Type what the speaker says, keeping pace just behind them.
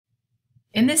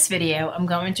In this video, I'm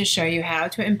going to show you how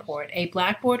to import a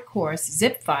Blackboard course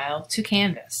zip file to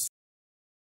Canvas.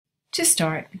 To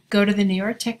start, go to the New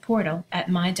York Tech portal at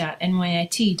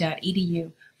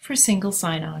my.nyit.edu for single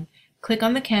sign-on. Click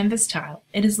on the Canvas tile.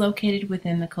 It is located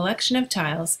within the collection of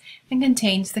tiles and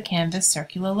contains the Canvas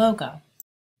circular logo.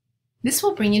 This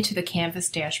will bring you to the Canvas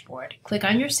dashboard. Click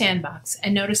on your sandbox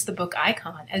and notice the book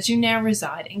icon as you now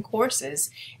reside in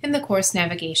Courses in the course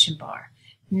navigation bar.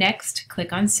 Next,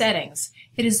 click on Settings.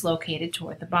 It is located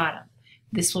toward the bottom.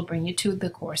 This will bring you to the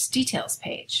Course Details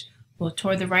page. Look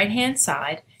toward the right-hand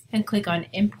side and click on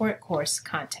Import Course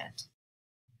Content.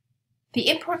 The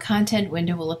Import Content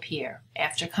window will appear.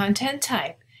 After Content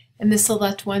Type, in the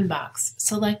Select One box,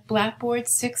 select Blackboard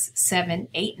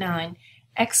 6789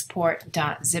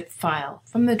 Export.zip file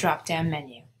from the drop-down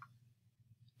menu.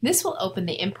 This will open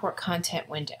the Import Content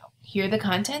window. Here the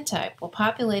content type will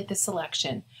populate the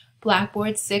selection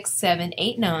Blackboard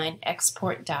 6789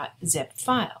 Export.zip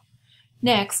file.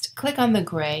 Next, click on the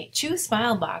gray Choose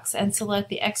File box and select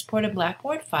the exported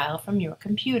Blackboard file from your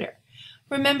computer.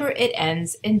 Remember, it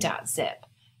ends in .zip.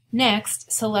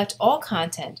 Next, select All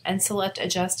Content and select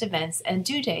Adjust Events and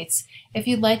Due Dates if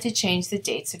you'd like to change the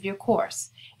dates of your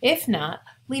course. If not,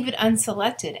 leave it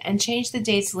unselected and change the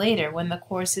dates later when the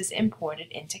course is imported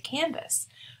into Canvas.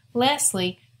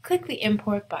 Lastly, click the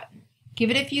Import button. Give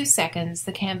it a few seconds.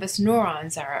 The Canvas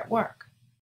neurons are at work.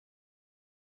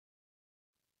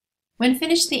 When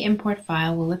finished, the import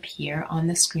file will appear on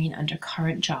the screen under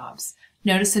Current Jobs.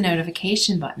 Notice the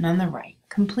notification button on the right,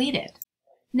 Completed.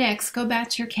 Next, go back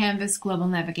to your Canvas global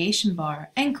navigation bar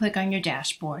and click on your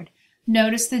dashboard.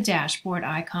 Notice the dashboard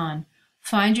icon.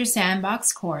 Find your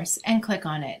Sandbox course and click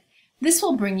on it. This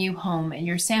will bring you home in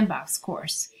your Sandbox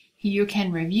course. Here you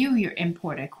can review your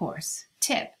imported course.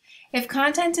 Tip: if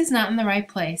content is not in the right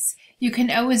place, you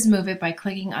can always move it by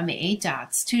clicking on the 8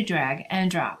 dots to drag and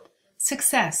drop.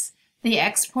 Success! The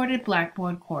exported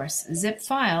Blackboard course zip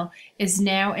file is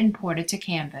now imported to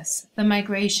Canvas. The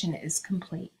migration is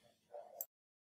complete.